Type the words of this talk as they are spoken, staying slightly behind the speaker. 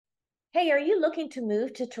Hey, are you looking to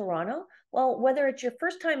move to Toronto? Well, whether it's your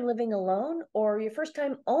first time living alone or your first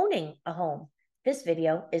time owning a home, this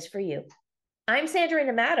video is for you. I'm Sandra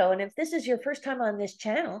D'Amato, and if this is your first time on this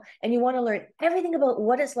channel and you want to learn everything about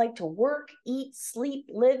what it's like to work, eat, sleep,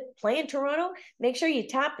 live, play in Toronto, make sure you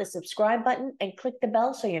tap the subscribe button and click the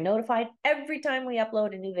bell so you're notified every time we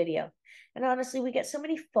upload a new video. And honestly, we get so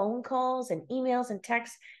many phone calls and emails and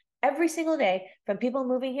texts every single day from people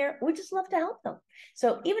moving here. We just love to help them.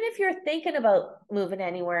 So even if you're thinking about moving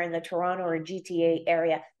anywhere in the Toronto or GTA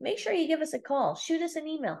area, make sure you give us a call, shoot us an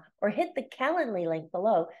email, or hit the Calendly link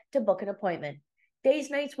below to book an appointment.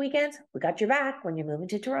 Days, nights, weekends, we got your back when you're moving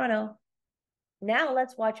to Toronto. Now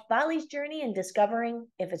let's watch Bali's journey in discovering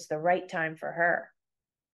if it's the right time for her.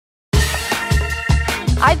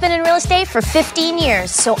 I've been in real estate for 15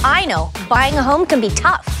 years, so I know buying a home can be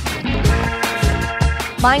tough.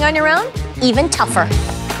 Buying on your own, even tougher.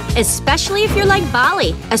 Especially if you're like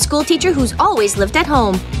Bali, a school teacher who's always lived at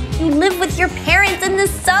home. You live with your parents in the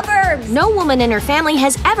suburbs. No woman in her family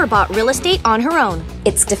has ever bought real estate on her own.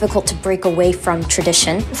 It's difficult to break away from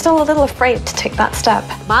tradition. I'm still a little afraid to take that step.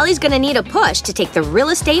 Bali's gonna need a push to take the real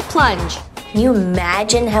estate plunge. Can you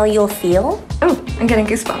imagine how you'll feel? Oh, I'm getting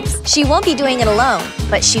goosebumps. She won't be doing it alone,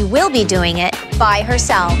 but she will be doing it by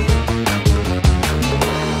herself.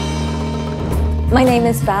 My name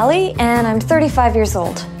is Bali, and I'm 35 years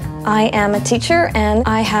old. I am a teacher, and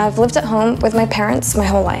I have lived at home with my parents my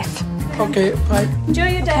whole life. Okay, bye. Enjoy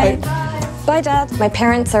your day. Bye. Bye, Dad. My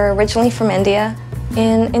parents are originally from India.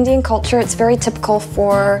 In Indian culture, it's very typical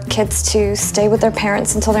for kids to stay with their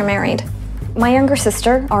parents until they're married. My younger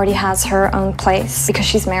sister already has her own place because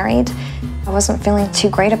she's married. I wasn't feeling too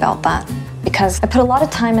great about that because I put a lot of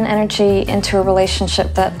time and energy into a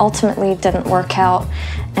relationship that ultimately didn't work out.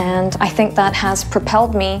 And I think that has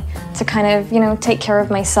propelled me to kind of, take care of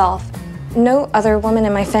myself. No other woman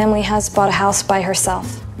in my family has bought a house by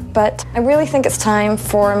herself. But I really think it's time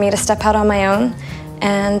for me to step out on my own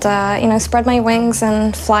and, spread my wings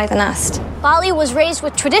and fly the nest. Bali was raised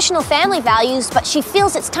with traditional family values, but she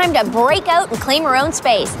feels it's time to break out and claim her own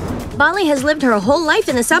space. Bali has lived her whole life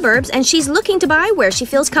in the suburbs, and she's looking to buy where she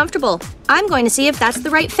feels comfortable. I'm going to see if that's the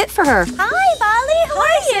right fit for her. Hi, Bali. How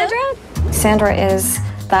are you? Sandra. Sandra is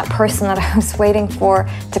that person that I was waiting for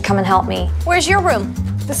to come and help me. Where's your room?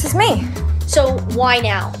 This is me. So why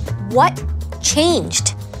now? What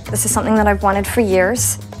changed? This is something that I've wanted for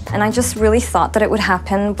years, and I just really thought that it would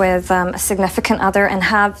happen with a significant other and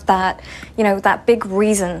have that, that big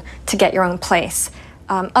reason to get your own place.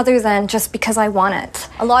 Other than just because I want it.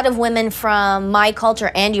 A lot of women from my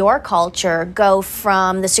culture and your culture go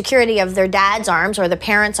from the security of their dad's arms or the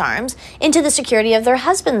parents' arms into the security of their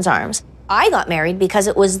husband's arms. I got married because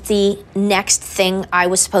it was the next thing I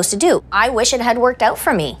was supposed to do. I wish it had worked out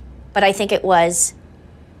for me, but I think it was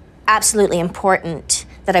absolutely important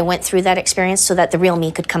that I went through that experience so that the real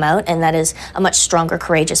me could come out, and that is a much stronger,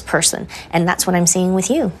 courageous person. And that's what I'm seeing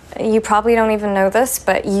with you. You probably don't even know this,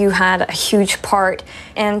 but you had a huge part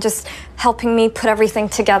in just helping me put everything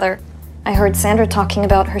together. I heard Sandra talking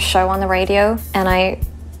about her show on the radio, and I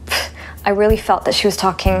really felt that she was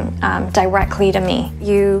talking directly to me.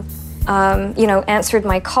 You answered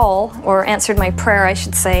my call, or answered my prayer, I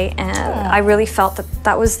should say, and I really felt that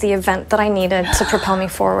that was the event that I needed to propel me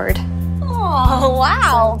forward. Oh,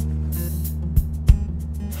 wow.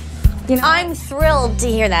 I'm thrilled to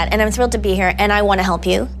hear that, and I'm thrilled to be here, and I want to help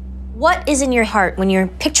you. What is in your heart when you're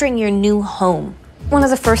picturing your new home? One of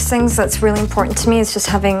the first things that's really important to me is just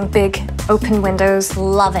having big, open windows.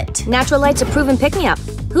 Love it. Natural light's a proven pick-me-up.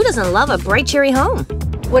 Who doesn't love a bright, cheery home?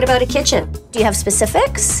 What about a kitchen? Do you have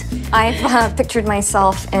specifics? I've pictured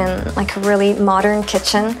myself in like a really modern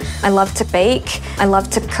kitchen. I love to bake. I love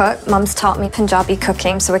to cook. Mom's taught me Punjabi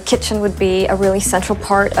cooking, so a kitchen would be a really central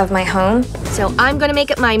part of my home. So I'm going to make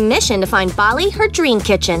it my mission to find Bali her dream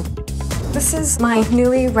kitchen. This is my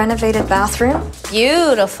newly renovated bathroom.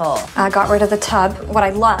 Beautiful. I got rid of the tub. What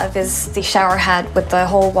I love is the shower head with the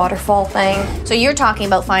whole waterfall thing. So you're talking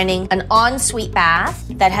about finding an ensuite bath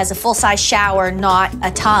that has a full-size shower, not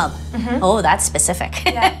a tub. Oh, that's specific.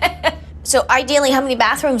 Yeah. So ideally, how many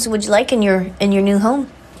bathrooms would you like in your new home?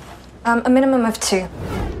 A minimum of 2.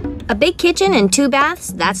 A big kitchen and 2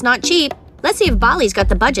 baths? That's not cheap. Let's see if Bali's got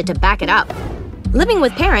the budget to back it up. Living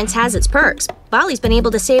with parents has its perks. Bali's been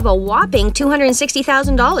able to save a whopping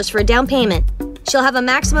 $260,000 for a down payment. She'll have a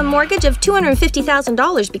maximum mortgage of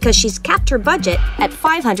 $250,000 because she's capped her budget at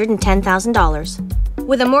 $510,000.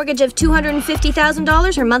 With a mortgage of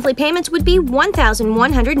 $250,000, her monthly payments would be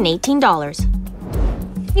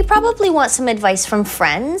 $1,118. You probably want some advice from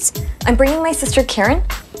friends. I'm bringing my sister Karen.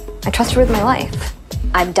 I trust her with my life.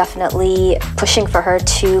 I'm definitely pushing for her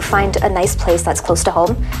to find a nice place that's close to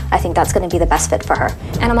home. I think that's going to be the best fit for her.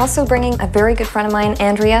 And I'm also bringing a very good friend of mine,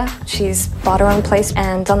 Andrea. She's bought her own place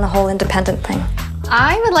and done the whole independent thing.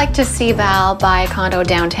 I would like to see Val buy a condo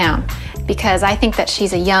downtown because I think that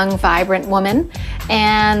she's a young, vibrant woman,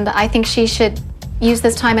 and I think she should use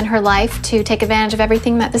this time in her life to take advantage of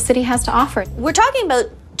everything that the city has to offer. We're talking about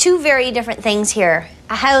two very different things here.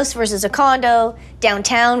 A house versus a condo,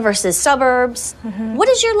 downtown versus suburbs. What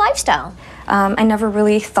is your lifestyle? I never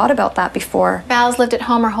really thought about that before. Val's lived at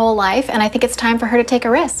home her whole life, and I think it's time for her to take a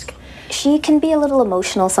risk. She can be a little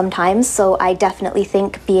emotional sometimes, so I definitely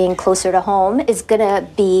think being closer to home is gonna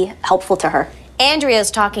be helpful to her. Andrea's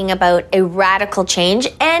talking about a radical change,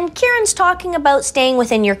 and Kieran's talking about staying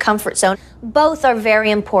within your comfort zone. Both are very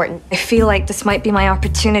important. I feel like this might be my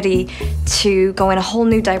opportunity to go in a whole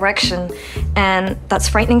new direction, and that's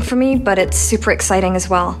frightening for me, but it's super exciting as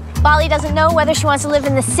well. Bali doesn't know whether she wants to live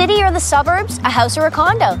in the city or the suburbs, a house or a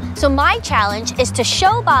condo. So my challenge is to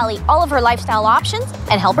show Bali all of her lifestyle options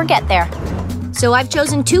and help her get there. So I've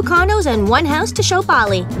chosen 2 condos and 1 house to show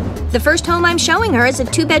Bali. The first home I'm showing her is a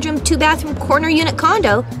 2-bedroom, 2-bathroom corner unit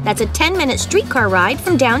condo that's a 10-minute streetcar ride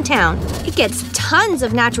from downtown. It gets tons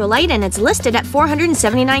of natural light and it's listed at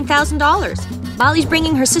 $479,000. Bali's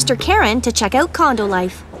bringing her sister Karen to check out condo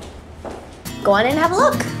life. Go on in and have a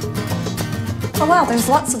look. Oh wow, there's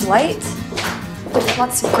lots of light with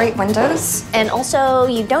lots of great windows. And also,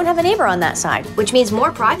 you don't have a neighbor on that side, which means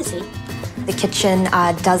more privacy. The kitchen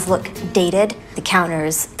does look dated. The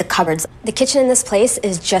counters, the cupboards. The kitchen in this place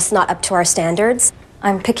is just not up to our standards.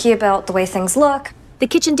 I'm picky about the way things look. The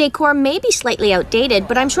kitchen decor may be slightly outdated,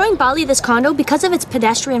 but I'm showing Bali this condo because of its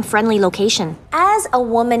pedestrian-friendly location. As a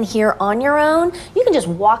woman here on your own, you can just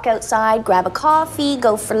walk outside, grab a coffee,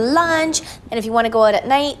 go for lunch, and if you want to go out at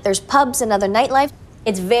night, there's pubs and other nightlife.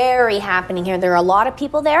 It's very happening here. There are a lot of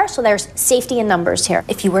people there, so there's safety in numbers here.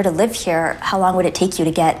 If you were to live here, how long would it take you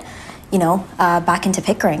to get, back into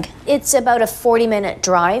Pickering? It's about a 40-minute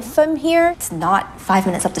drive from here. It's not 5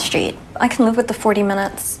 minutes up the street. I can live with the 40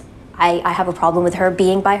 minutes. I have a problem with her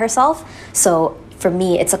being by herself, so for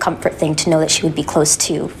me, it's a comfort thing to know that she would be close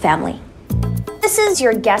to family. This is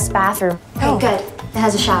your guest bathroom. Oh, good. It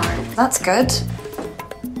has a shower. That's good.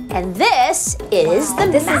 And this is the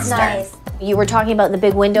This master. is nice. You were talking about the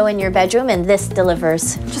big window in your bedroom, and this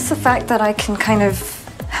delivers. Just the fact that I can kind of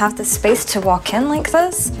have the space to walk in like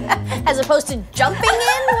this. As opposed to jumping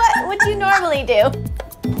in? What do you normally do?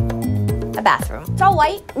 A bathroom. It's all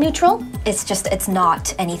white, neutral. It's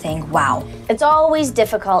not anything wow. It's always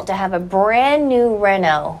difficult to have a brand new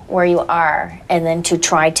reno where you are and then to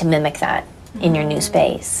try to mimic that in your new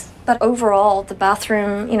space. But overall, the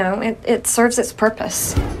bathroom, it serves its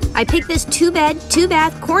purpose. I picked this 2-bed,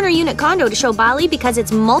 2-bath corner unit condo to show Bali because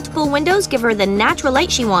its multiple windows give her the natural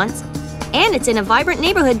light she wants, and it's in a vibrant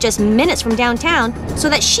neighborhood just minutes from downtown so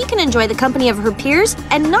that she can enjoy the company of her peers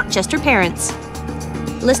and not just her parents.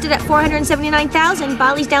 Listed at $479,000,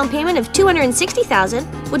 Bali's down payment of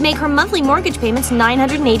 $260,000 would make her monthly mortgage payments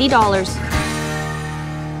 $980.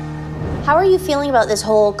 How are you feeling about this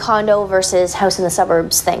whole condo versus house in the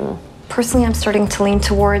suburbs thing? Personally, I'm starting to lean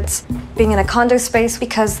towards being in a condo space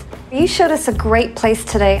because you showed us a great place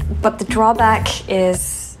today, but the drawback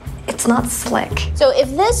is it's not slick. So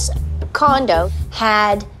if this condo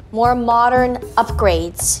had more modern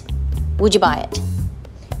upgrades, would you buy it?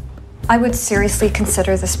 I would seriously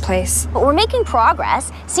consider this place. But we're making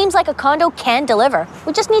progress. Seems like a condo can deliver.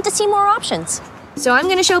 We just need to see more options. So I'm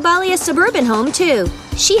going to show Bali a suburban home too.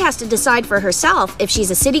 She has to decide for herself if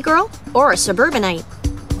she's a city girl or a suburbanite.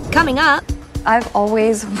 Coming up, I've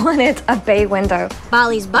always wanted a bay window.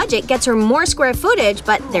 Bali's budget gets her more square footage,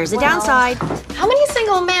 but there's a downside. How many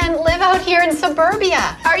single men live out here in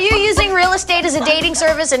suburbia? Are you using real estate as a dating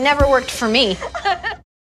service? It never worked for me.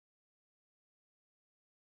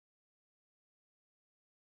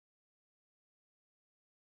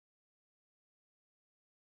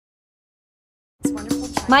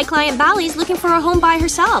 My client Bali's looking for a home by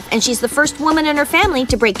herself, and she's the first woman in her family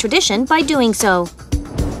to break tradition by doing so.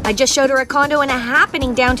 I just showed her a condo in a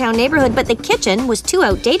happening downtown neighborhood, but the kitchen was too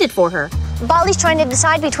outdated for her. Bali's trying to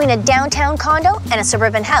decide between a downtown condo and a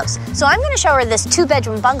suburban house, so I'm going to show her this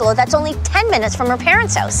 2-bedroom bungalow that's only 10 minutes from her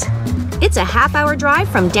parents' house. It's a half-hour drive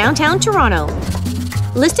from downtown Toronto.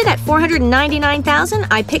 Listed at $499,000,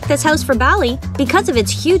 I picked this house for Bali because of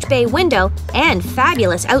its huge bay window and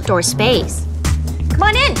fabulous outdoor space. Come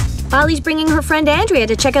on in. Bali's bringing her friend Andrea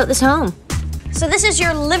to check out this home. So this is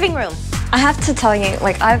your living room. I have to tell you,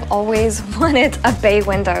 I've always wanted a bay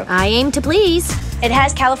window. I aim to please. It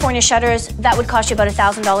has California shutters. That would cost you about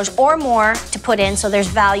 $1,000 or more to put in, so there's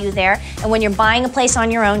value there. And when you're buying a place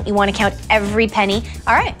on your own, you want to count every penny.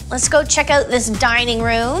 All right, let's go check out this dining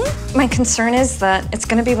room. My concern is that it's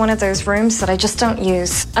going to be one of those rooms that I just don't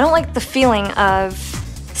use. I don't like the feeling of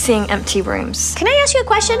seeing empty rooms. Can I ask you a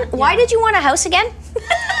question? Why did you want a house again?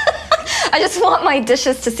 I just want my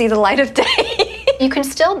dishes to see the light of day. You can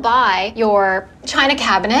still buy your china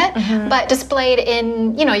cabinet, but displayed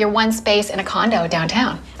in, you know, your one space in a condo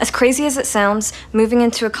downtown. As crazy as it sounds, moving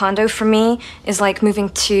into a condo for me is like moving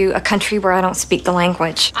to a country where I don't speak the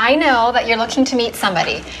language. I know that you're looking to meet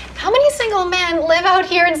somebody. How many single men live out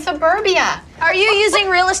here in suburbia? Are you using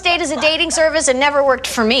real estate as a dating service? It never worked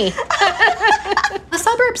for me. The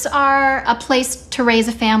suburbs are a place to raise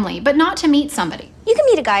a family, but not to meet somebody. You can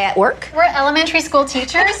meet a guy at work. We're elementary school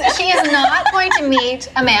teachers. She is not going to meet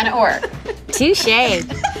a man at work. Touché.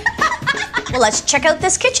 Well, let's check out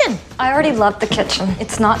this kitchen. I already love the kitchen.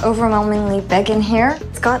 It's not overwhelmingly big in here.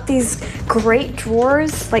 It's got these great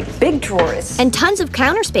drawers, like big drawers. And tons of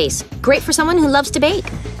counter space. Great for someone who loves to bake.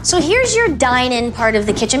 So here's your dine-in part of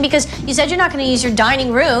the kitchen, because you said you're not going to use your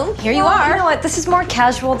dining room. Here you are. You know what? This is more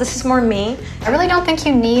casual. This is more me. I really don't think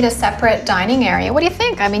you need a separate dining area. What do you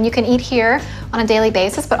think? I mean, you can eat here on a daily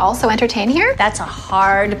basis, but also entertain here? That's a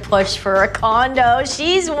hard push for a condo.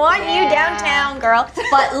 She's wanting you downtown, girl.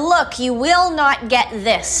 But look, you will not get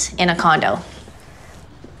this in a condo.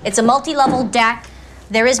 It's a multi-level deck.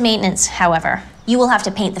 There is maintenance, however. You will have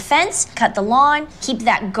to paint the fence, cut the lawn, keep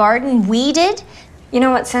that garden weeded. You know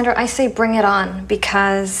what, Sandra? I say bring it on,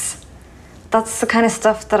 because that's the kind of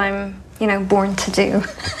stuff that I'm, you know, born to do.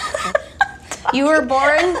 You were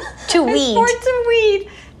born to weed. Born to weed.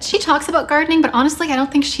 She talks about gardening, but honestly, I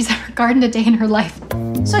don't think she's ever gardened a day in her life.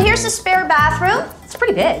 So here's the spare bathroom. It's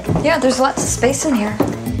pretty big. Yeah, there's lots of space in here.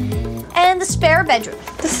 And the spare bedroom.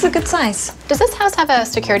 This is a good size. Does this house have a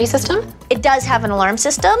security system? It does have an alarm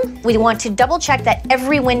system. We want to double check that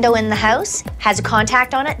every window in the house has a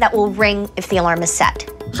contact on it that will ring if the alarm is set.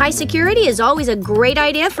 High security is always a great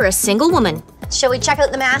idea for a single woman. Shall we check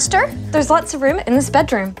out the master? There's lots of room in this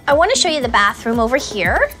bedroom. I want to show you the bathroom over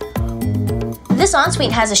here. This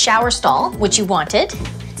ensuite has a shower stall, which you wanted.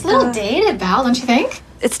 It's a little dated, Val, don't you think?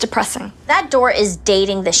 It's depressing. That door is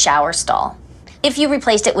dating the shower stall. If you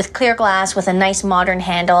replaced it with clear glass with a nice modern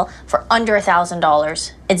handle for under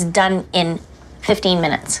 $1,000, it's done in 15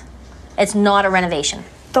 minutes. It's not a renovation.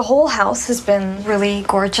 The whole house has been really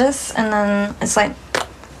gorgeous, and then it's like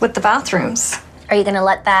with the bathrooms. Are you gonna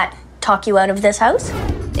let that talk you out of this house?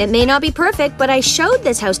 It may not be perfect, but I showed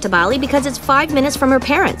this house to Bali because it's 5 minutes from her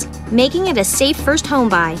parents, making it a safe first home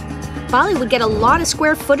buy. Bali would get a lot of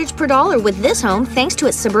square footage per dollar with this home thanks to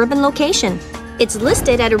its suburban location. It's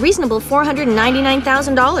listed at a reasonable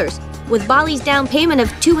 $499,000. With Bali's down payment of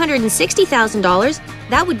 $260,000,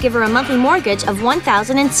 that would give her a monthly mortgage of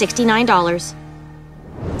 $1,069.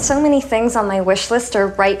 So many things on my wish list are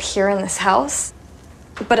right here in this house,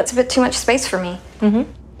 but it's a bit too much space for me.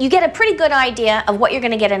 You get a pretty good idea of what you're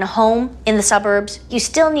gonna get in a home in the suburbs. You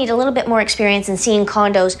still need a little bit more experience in seeing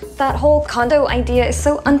condos. That whole condo idea is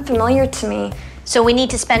so unfamiliar to me. So we need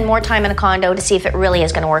to spend more time in a condo to see if it really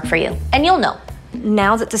is gonna work for you. And you'll know.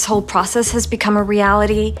 Now that this whole process has become a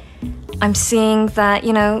reality, I'm seeing that,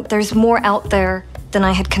 you know, there's more out there than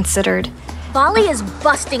I had considered. Bali is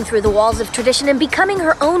busting through the walls of tradition and becoming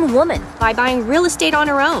her own woman by buying real estate on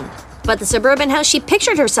her own. But the suburban house she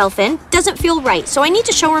pictured herself in doesn't feel right, so I need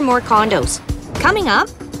to show her more condos. Coming up,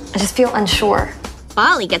 I just feel unsure.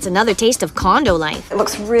 Bali gets another taste of condo life. It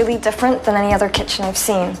looks really different than any other kitchen I've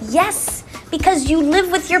seen. Yes, because you live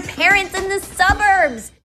with your parents in the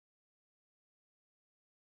suburbs.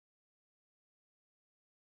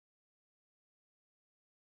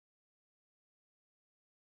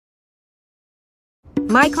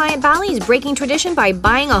 My client Bali is breaking tradition by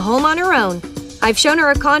buying a home on her own. I've shown her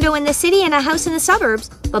a condo in the city and a house in the suburbs,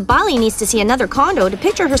 but Bali needs to see another condo to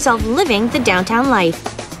picture herself living the downtown life.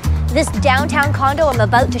 This downtown condo I'm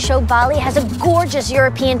about to show Bali has a gorgeous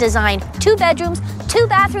European design. 2 bedrooms, 2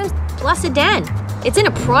 bathrooms, plus a den. It's in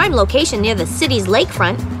a prime location near the city's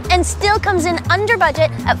lakefront and still comes in under budget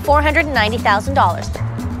at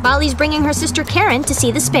 $490,000. Bali's bringing her sister Karen to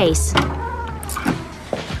see the space.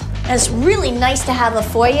 It's really nice to have a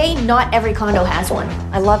foyer. Not every condo has one.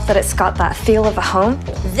 I love that it's got that feel of a home.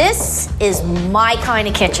 This is my kind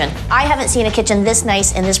of kitchen. I haven't seen a kitchen this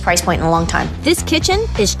nice in this price point in a long time. This kitchen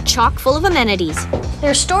is chock full of amenities.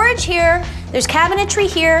 There's storage here, there's cabinetry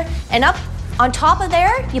here, and up on top of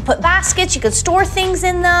there, you put baskets, you can store things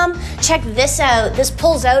in them. Check this out. This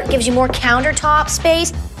pulls out, gives you more countertop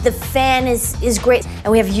space. The fan is great.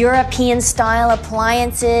 And we have European style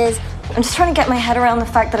appliances, I'm just trying to get my head around the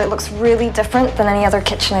fact that it looks really different than any other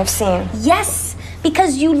kitchen I've seen. Yes,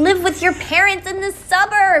 because you live with your parents in the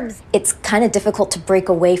suburbs. It's kind of difficult to break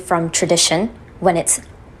away from tradition when it's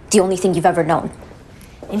the only thing you've ever known.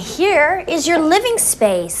 And here is your living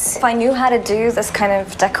space. If I knew how to do this kind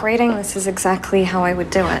of decorating, this is exactly how I would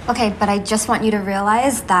do it. Okay, but I just want you to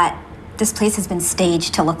realize that this place has been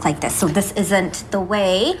staged to look like this, so this isn't the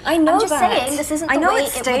way. I know I'm just that. saying, this isn't I the know way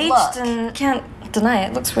it's it staged, would look. and can't deny it.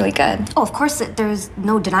 It looks really good. Oh, of course, there's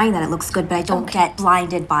no denying that it looks good, but I don't get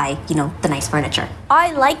blinded by, the nice furniture.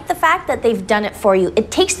 I like the fact that they've done it for you.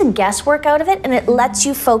 It takes the guesswork out of it and it lets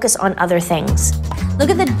you focus on other things. Look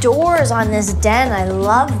at the doors on this den. I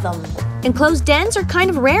love them. Enclosed dens are kind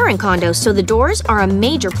of rare in condos, so the doors are a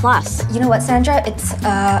major plus. You know what, Sandra? It's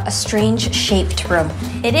a strange shaped room.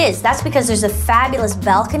 It is. That's because there's a fabulous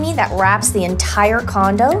balcony that wraps the entire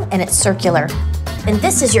condo and it's circular. And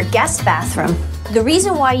this is your guest bathroom. The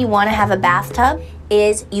reason why you want to have a bathtub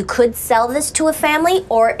is you could sell this to a family,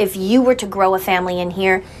 or if you were to grow a family in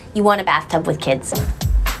here, you want a bathtub with kids.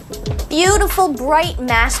 Beautiful, bright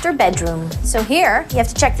master bedroom. So here, you have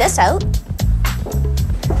to check this out.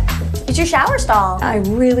 It's your shower stall. I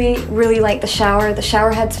really, really like the shower. The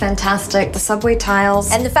shower head's fantastic. The subway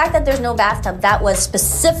tiles. And the fact that there's no bathtub, that was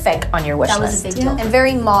specific on your wish list. That was a big deal. And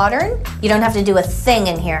very modern. You don't have to do a thing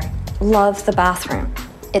in here. Love the bathroom.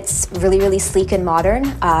 It's really, really sleek and modern,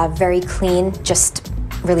 very clean, just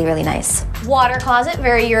really, really nice. Water closet,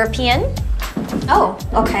 very European. Oh,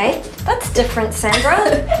 okay. That's different,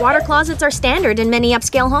 Sandra. Water closets are standard in many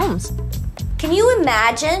upscale homes. Can you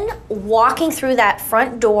imagine walking through that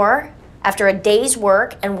front door after a day's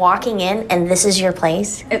work and walking in and this is your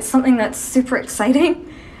place? It's something that's super exciting,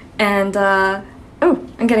 and oh,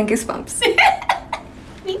 I'm getting goosebumps.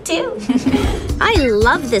 Me too. I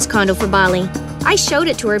love this condo for Bali. I showed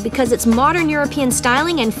it to her because its modern European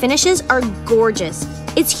styling and finishes are gorgeous.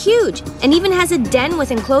 It's huge and even has a den with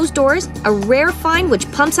enclosed doors, a rare find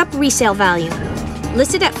which pumps up resale value.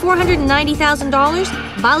 Listed at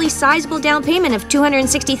 $490,000, Bali's sizable down payment of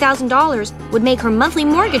 $260,000 would make her monthly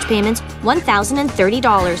mortgage payments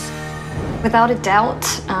 $1,030. Without a doubt,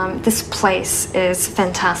 this place is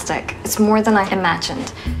fantastic. It's more than I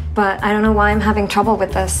imagined. But I don't know why I'm having trouble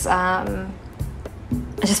with this. I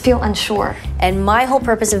just feel unsure. And my whole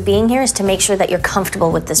purpose of being here is to make sure that you're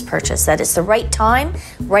comfortable with this purchase, that it's the right time,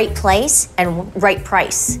 right place, and right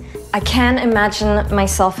price. I can imagine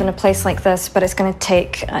myself in a place like this, but it's gonna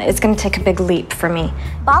take a big leap for me.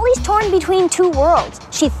 Bali's torn between two worlds.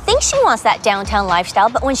 She thinks she wants that downtown lifestyle,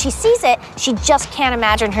 but when she sees it, she just can't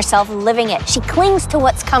imagine herself living it. She clings to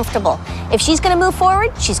what's comfortable. If she's gonna move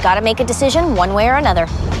forward, she's gotta make a decision one way or another.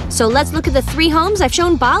 So let's look at the 3 homes I've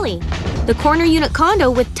shown Bali. The corner unit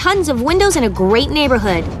condo with tons of windows in a great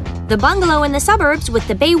neighborhood. The bungalow in the suburbs with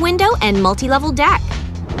the bay window and multi-level deck.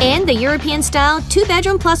 And the European-style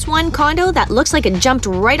 2-bedroom plus 1 condo that looks like it jumped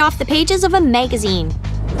right off the pages of a magazine.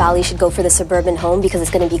 Bali should go for the suburban home because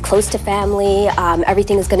it's going to be close to family,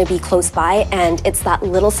 everything is going to be close by, and it's that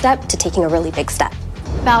little step to taking a really big step.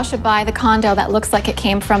 Val should buy the condo that looks like it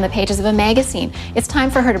came from the pages of a magazine. It's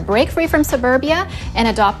time for her to break free from suburbia and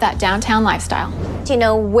adopt that downtown lifestyle. Do you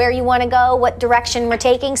know where you want to go, what direction we're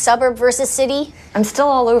taking, suburb versus city? I'm still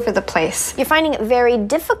all over the place. You're finding it very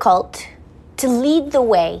difficult to lead the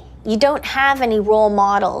way. You don't have any role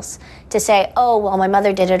models to say, oh, well, my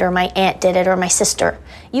mother did it, or my aunt did it, or my sister.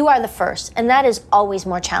 You are the first, and that is always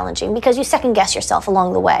more challenging because you second guess yourself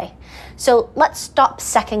along the way. So let's stop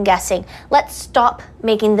second guessing. Let's stop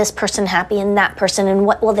making this person happy and that person, and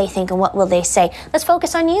what will they think and what will they say. Let's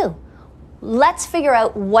focus on you. Let's figure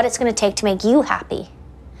out what it's going to take to make you happy.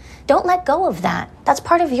 Don't let go of that. That's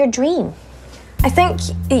part of your dream. I think,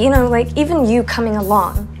 like even you coming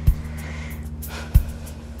along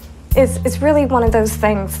is really one of those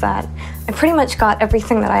things that I pretty much got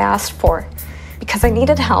everything that I asked for because I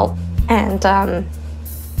needed help, and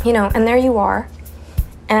and there you are,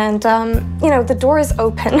 and the door is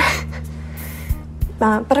open,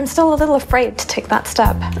 but I'm still a little afraid to take that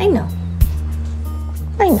step. I know.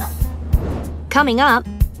 Coming up,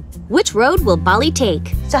 which road will Bali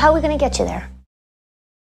take? So how are we going to get you there?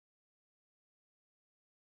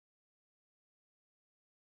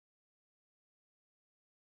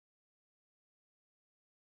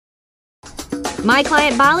 My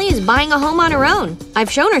client Bali is buying a home on her own. I've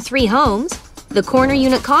shown her 3 homes. The corner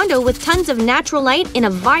unit condo with tons of natural light in a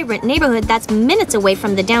vibrant neighborhood that's minutes away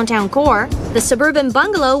from the downtown core. The suburban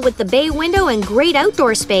bungalow with the bay window and great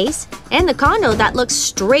outdoor space. And the condo that looks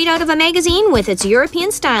straight out of a magazine with its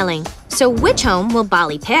European styling. So which home will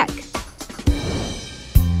Bali pick?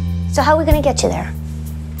 So how are we going to get you there?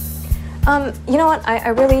 You know what? I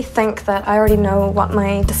really think that I already know what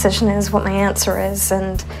my decision is, what my answer is,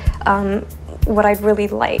 and what I'd really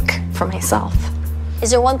like for myself.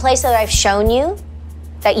 Is there one place that I've shown you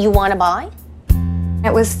that you want to buy?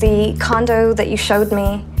 It was the condo that you showed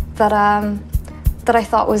me that I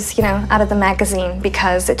thought was, you know, out of the magazine,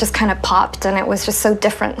 because it just kind of popped and it was just so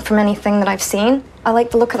different from anything that I've seen. I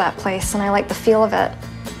like the look of that place and I like the feel of it,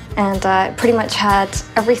 and it pretty much had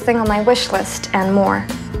everything on my wish list and more.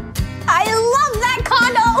 I love that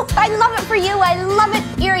condo! I love it for you. I love it,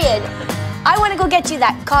 period. I want to go get you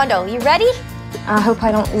that condo. You ready? I hope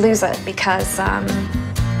I don't lose it because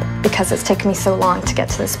it's taken me so long to get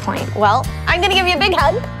to this point. Well, I'm going to give you a big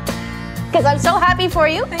hug because I'm so happy for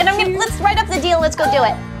you. Let's write up the deal. Let's go do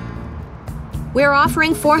it. We're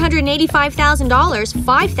offering $485,000,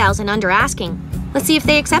 $5,000 under asking. Let's see if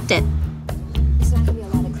they accept it.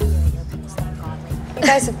 You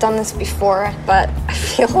guys have done this before, but I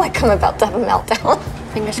feel like I'm about to have a meltdown.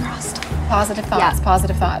 Fingers crossed. Positive thoughts,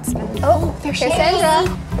 positive thoughts. Oh, there she here's is.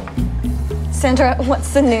 Sandra. Sandra,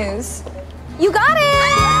 what's the news? You got it!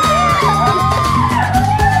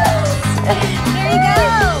 There you go.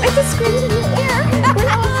 I just screamed in your ear.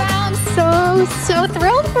 I'm so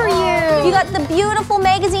thrilled for you. You got the beautiful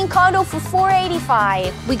magazine condo for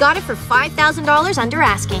 $485,000. We got it for $5,000 under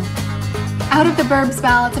asking. Out of the burbs,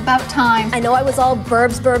 Val. It's about time. I know I was all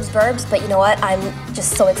burbs, but you know what? I'm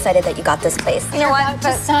just so excited that you got this place. You know what?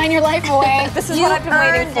 Just sign your life away. This is what I've been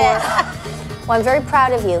waiting for. Well, I'm very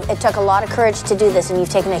proud of you. It took a lot of courage to do this, and you've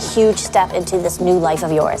taken a huge step into this new life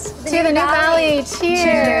of yours. To the new Valley.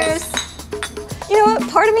 Cheers. You know what?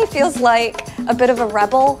 Part of me feels like a bit of a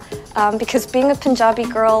rebel, because being a Punjabi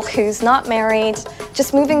girl who's not married,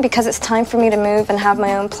 just moving because it's time for me to move and have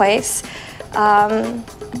my own place,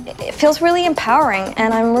 it feels really empowering,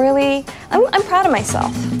 and I'm proud of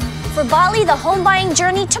myself. For Bali, the home buying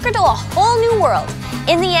journey took her to a whole new world.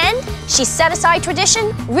 In the end, she set aside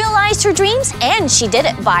tradition, realized her dreams, and she did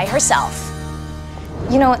it by herself.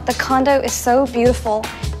 You know what? The condo is so beautiful,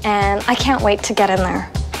 and I can't wait to get in there.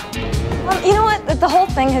 You know what? The whole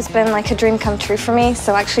thing has been like a dream come true for me,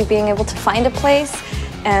 so actually being able to find a place,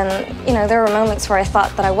 and you know, there were moments where I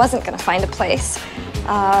thought that I wasn't going to find a place.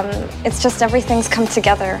 It's just everything's come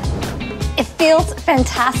together. It feels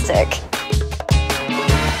fantastic.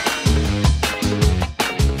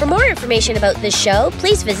 For more information about this show,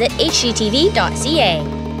 please visit hgtv.ca.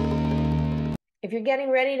 If you're getting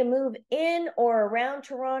ready to move in or around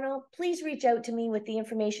Toronto, please reach out to me with the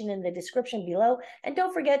information in the description below. And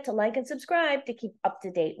don't forget to like and subscribe to keep up to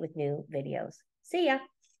date with new videos. See ya!